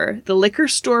is over. The liquor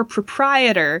store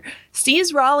proprietor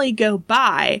sees Raleigh go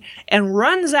by and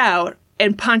runs out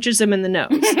and punches him in the nose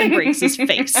and breaks his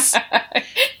face.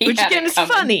 Which, again, is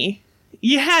funny.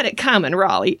 You had it coming,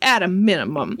 Raleigh, at a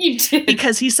minimum. You did.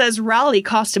 Because he says Raleigh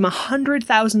cost him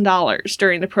 $100,000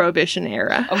 during the Prohibition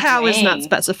era. Oh, how is not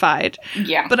specified.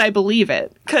 Yeah. But I believe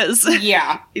it, because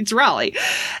it's Raleigh.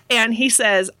 And he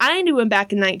says, I knew him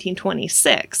back in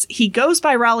 1926. He goes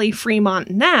by Raleigh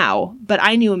Fremont now, but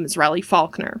I knew him as Raleigh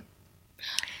Faulkner.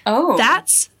 Oh.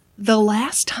 That's the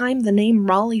last time the name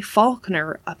Raleigh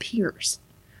Faulkner appears,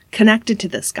 connected to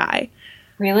this guy.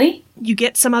 Really? You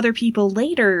get some other people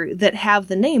later that have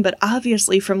the name, but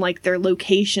obviously from, their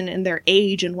location and their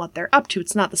age and what they're up to,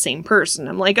 it's not the same person.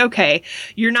 I'm like, okay,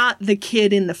 you're not the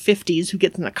kid in the 50s who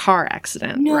gets in a car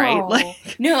accident, right?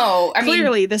 No. I mean,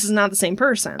 clearly, this is not the same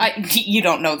person. You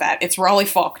don't know that. It's Raleigh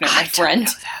Faulkner, my friend. I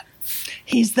don't know that.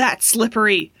 He's that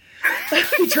slippery.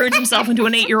 He turns himself into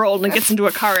an 8-year-old and gets into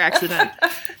a car accident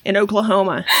in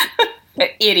Oklahoma.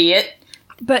 Idiot.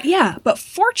 But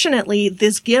fortunately,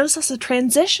 this gives us a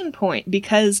transition point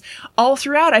because all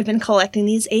throughout I've been collecting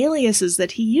these aliases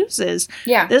that he uses.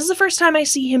 Yeah. This is the first time I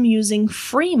see him using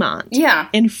Fremont. Yeah.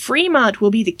 And Fremont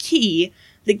will be the key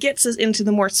that gets us into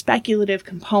the more speculative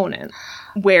component,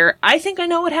 where I think I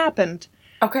know what happened.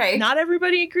 Okay. Not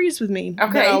everybody agrees with me.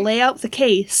 Okay. But I'll lay out the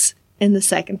case in the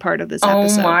second part of this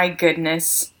episode. Oh my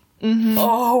goodness. Mm-hmm.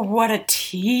 Oh, what a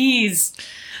tease.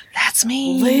 That's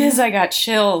me. Liz, I got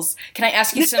chills. Can I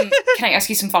ask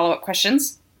you some follow-up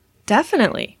questions?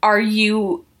 Definitely. Are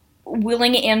you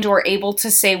willing and or able to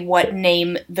say what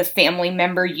name the family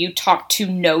member you talked to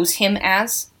knows him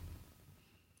as?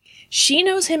 She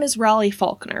knows him as Raleigh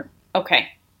Faulkner.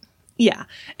 Okay. Yeah.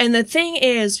 And the thing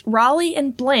is, Raleigh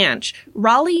and Blanche,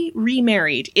 Raleigh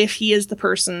remarried, if he is the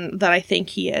person that I think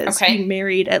he is. Okay. He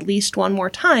married at least one more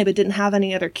time, but didn't have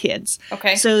any other kids.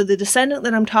 Okay. So the descendant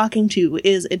that I'm talking to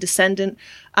is a descendant,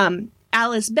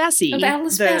 Alice Bessie.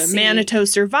 The Manitou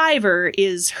survivor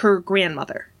is her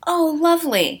grandmother. Oh,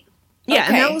 lovely. Yeah,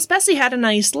 okay. And Alice Bessie had a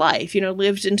nice life,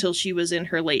 lived until she was in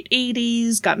her late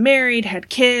 80s, got married, had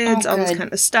kids, all this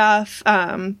kind of stuff.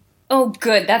 Oh,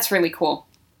 good. That's really cool.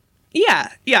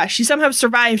 Yeah. She somehow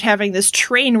survived having this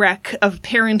train wreck of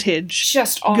parentage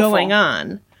just awful. Going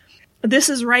on. This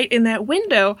is right in that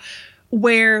window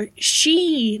where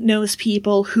she knows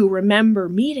people who remember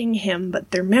meeting him,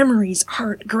 but their memories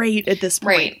aren't great at this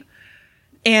point. Right.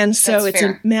 And so That's it's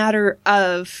fair. a matter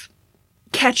of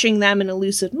catching them in a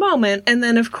lucid moment. And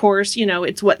then, of course,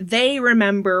 it's what they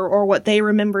remember or what they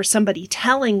remember somebody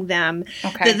telling them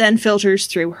that then filters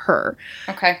through her.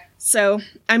 Okay. So,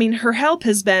 her help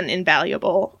has been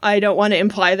invaluable. I don't want to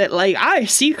imply that, I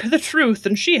seek the truth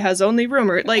and she has only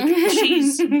rumor.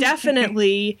 She's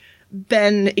definitely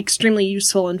been extremely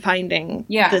useful in finding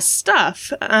this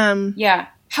stuff. Yeah.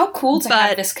 How cool to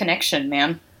have this connection,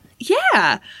 man.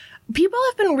 Yeah. People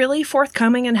have been really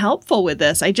forthcoming and helpful with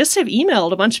this. I just have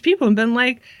emailed a bunch of people and been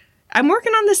like, I'm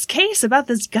working on this case about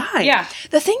this guy. Yeah.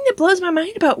 The thing that blows my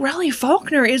mind about Raleigh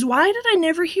Faulkner is why did I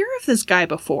never hear of this guy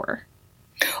before?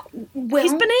 Well,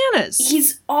 he's bananas.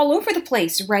 He's all over the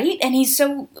place, right? And he's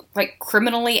so,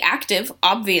 criminally active,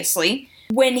 obviously.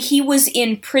 When he was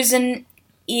in prison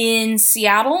in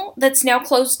Seattle, that's now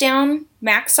closed down,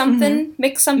 McNeil,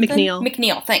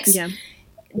 thanks. Yeah.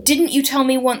 Didn't you tell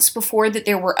me once before that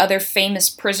there were other famous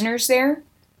prisoners there?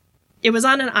 It was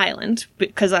on an island,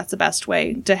 because that's the best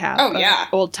way to have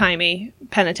old-timey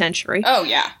penitentiary. Oh,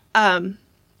 yeah.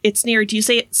 It's near, do you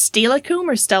say it Steilacoom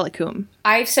or Steilacoom?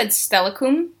 I've said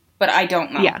Steilacoom, but I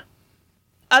don't know. Yeah.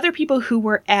 Other people who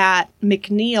were at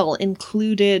McNeil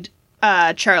included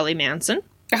Charlie Manson.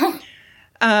 Oh.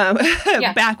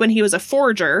 Back when he was a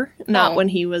forger, not when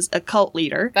he was a cult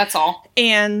leader. That's all.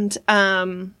 And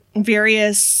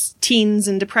various teens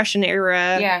and Depression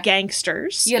era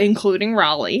gangsters, including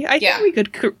Raleigh. I think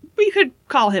we could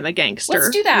call him a gangster. Let's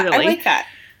do that. Really. I like that.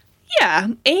 Yeah,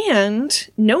 and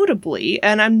notably,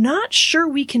 and I'm not sure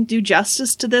we can do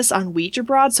justice to this on Ouija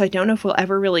Broad, so I don't know if we'll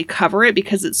ever really cover it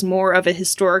because it's more of a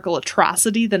historical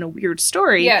atrocity than a weird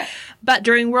story. Yeah. But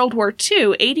during World War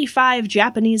II, 85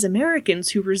 Japanese Americans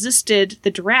who resisted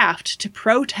the draft to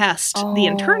protest the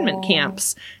internment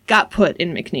camps got put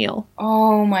in McNeil.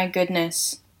 Oh my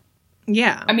goodness.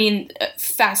 Yeah. I mean,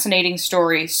 fascinating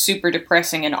story, super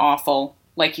depressing and awful.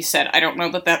 Like you said, I don't know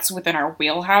that that's within our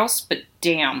wheelhouse, but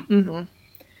damn. Mm-hmm.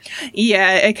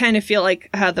 Yeah, I kind of feel like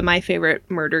how the My Favorite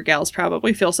Murder gals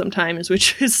probably feel sometimes,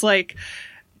 which is like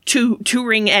to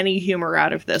wring any humor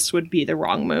out of this would be the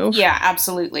wrong move. Yeah,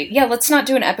 absolutely. Yeah, let's not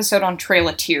do an episode on Trail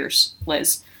of Tears,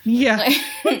 Liz. Yeah,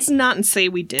 let's not say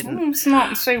we didn't. Let's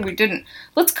not say we didn't.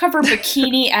 Let's cover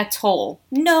Bikini Atoll.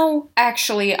 No,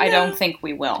 actually, I don't think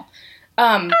we will.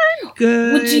 I'm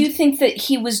good. Do you think that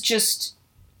he was just...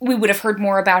 We would have heard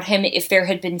more about him if there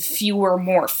had been fewer,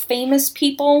 more famous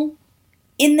people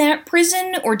in that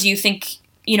prison? Or do you think,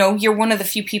 you're one of the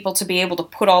few people to be able to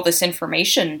put all this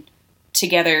information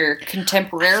together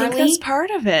contemporarily? I think that's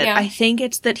part of it. Yeah. I think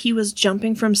it's that he was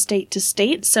jumping from state to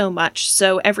state so much,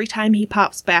 so every time he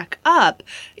pops back up,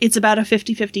 it's about a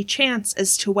 50-50 chance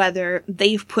as to whether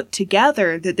they've put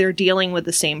together that they're dealing with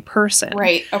the same person.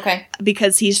 Right, okay.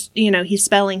 Because he's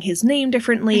spelling his name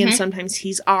differently, and sometimes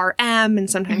he's RM, and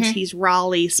sometimes he's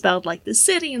Raleigh spelled like the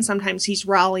city, and sometimes he's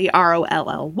Raleigh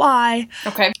Rolly.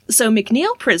 Okay. So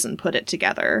McNeil Prison put it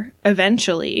together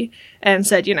eventually and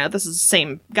said, this is the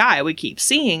same guy, we keep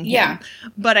seeing him. Yeah.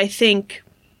 But I think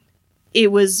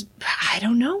it was, I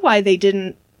don't know why they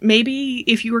didn't, maybe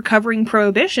if you were covering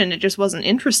Prohibition, it just wasn't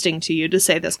interesting to you to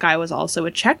say this guy was also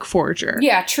a check forger.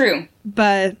 Yeah, true.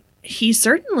 But he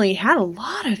certainly had a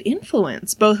lot of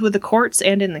influence, both with the courts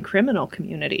and in the criminal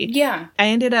community. Yeah. I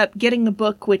ended up getting a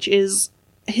book which is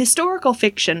historical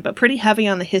fiction, but pretty heavy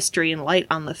on the history and light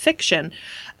on the fiction,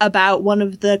 about one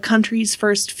of the country's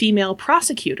first female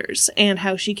prosecutors and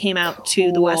how she came out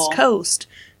to the West Coast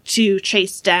to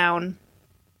chase down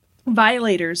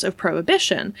violators of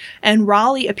Prohibition. And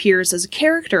Raleigh appears as a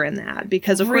character in that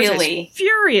because, of course, I was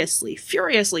furiously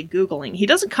Googling. He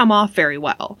doesn't come off very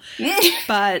well.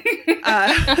 But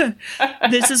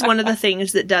this is one of the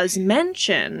things that does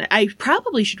mention. I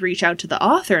probably should reach out to the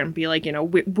author and be like,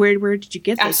 where did you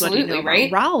get this? Absolutely, what do you know right?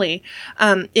 about Raleigh?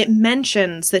 It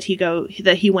mentions that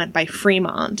he went by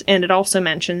Fremont, and it also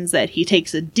mentions that he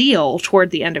takes a deal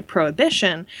toward the end of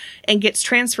Prohibition and gets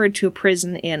transferred to a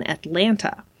prison in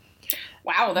Atlanta.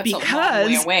 Wow, that's a long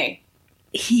way away.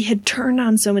 He had turned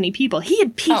on so many people. He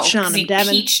had peached on him,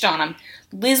 Devin. Peached on him.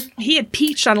 Liz... He had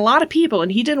peached on a lot of people,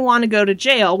 and he didn't want to go to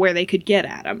jail where they could get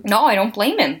at him. No, I don't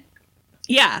blame him.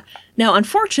 Yeah. Now,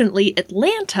 unfortunately,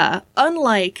 Atlanta,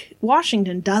 unlike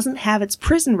Washington, doesn't have its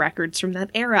prison records from that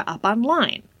era up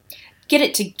online. Get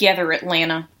it together,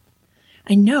 Atlanta.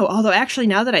 I know, although actually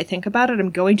now that I think about it, I'm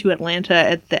going to Atlanta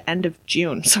at the end of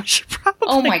June, so I should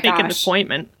probably make an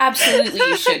appointment. Absolutely,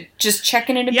 you should. Just check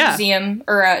in at a museum,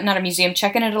 or not a museum,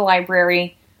 check in at a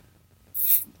library.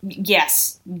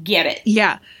 Yes, get it.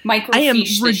 Yeah.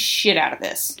 Microfiche the shit out of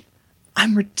this.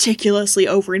 I'm ridiculously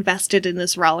overinvested in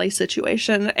this Raleigh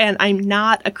situation, and I'm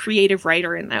not a creative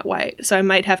writer in that way, so I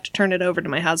might have to turn it over to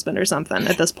my husband or something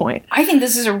at this point. I think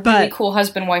this is a really cool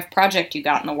husband-wife project you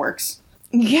got in the works.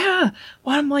 Yeah.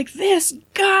 Well, I'm like, this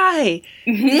guy,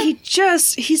 he's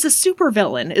a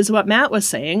supervillain, is what Matt was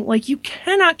saying. Like, you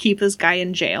cannot keep this guy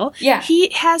in jail. Yeah. He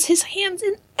has his hands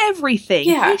in everything.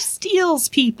 Yeah. He steals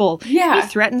people. Yeah. He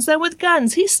threatens them with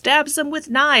guns. He stabs them with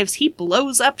knives. He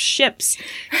blows up ships.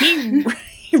 He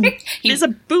is a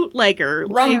bootlegger.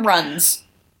 Runs.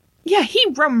 Yeah, he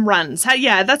runs.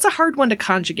 Yeah, that's a hard one to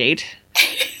conjugate.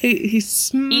 He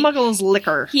smuggles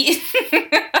liquor.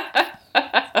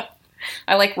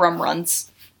 I like rum runs.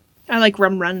 I like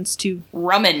rum runs, too.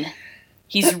 Rummin'.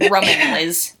 He's rummin',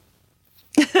 Liz.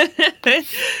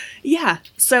 Yeah,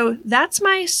 so that's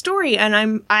my story,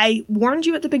 and I warned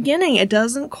you at the beginning, it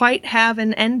doesn't quite have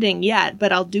an ending yet,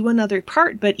 but I'll do another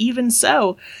part, but even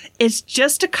so, it's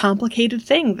just a complicated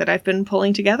thing that I've been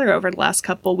pulling together over the last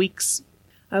couple weeks.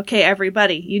 Okay,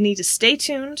 everybody, you need to stay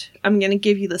tuned. I'm going to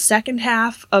give you the second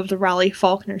half of the Raleigh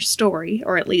Faulkner story,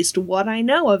 or at least what I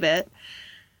know of it.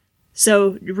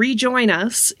 So rejoin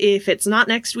us. If it's not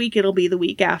next week, it'll be the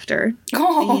week after.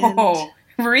 Oh,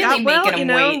 and, really making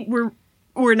them wait.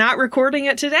 We're not recording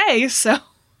it today, so...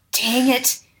 Dang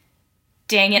it.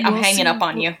 I'm hanging up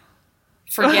on you.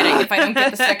 Forget it. If I don't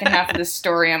get the second half of this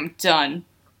story, I'm done.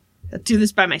 I'll do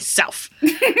this by myself.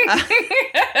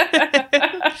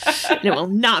 It will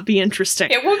not be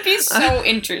interesting. It would be so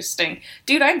interesting.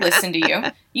 Dude, I'd listen to you.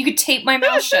 You could tape my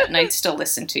mouth shut and I'd still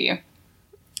listen to you.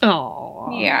 Oh,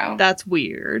 yeah. That's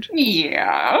weird.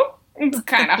 Yeah. It's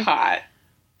kind of hot.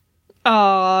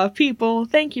 Aw, people,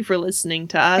 thank you for listening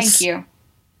to us. Thank you.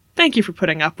 Thank you for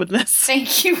putting up with this.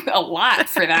 Thank you a lot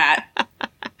for that.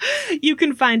 You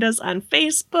can find us on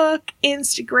Facebook,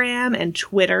 Instagram, and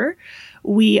Twitter.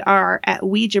 We are at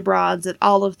Ouija Broads at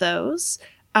all of those.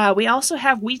 We also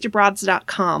have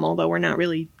OuijaBroads.com, although we're not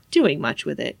really doing much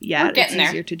with it yet. It's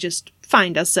easier to just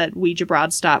find us at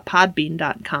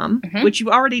OuijaBroads.podbean.com, which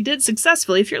you already did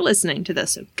successfully if you're listening to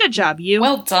this. So good job, you.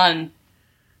 Well done.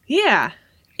 Yeah.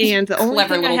 And the only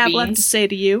thing I have left to say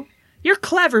to you, you're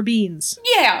clever beans.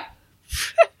 Yeah.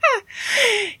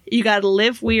 You gotta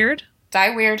live weird.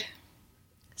 Die weird.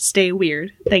 Stay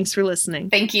weird. Thanks for listening.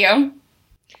 Thank you.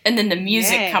 And then the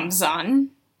music comes on.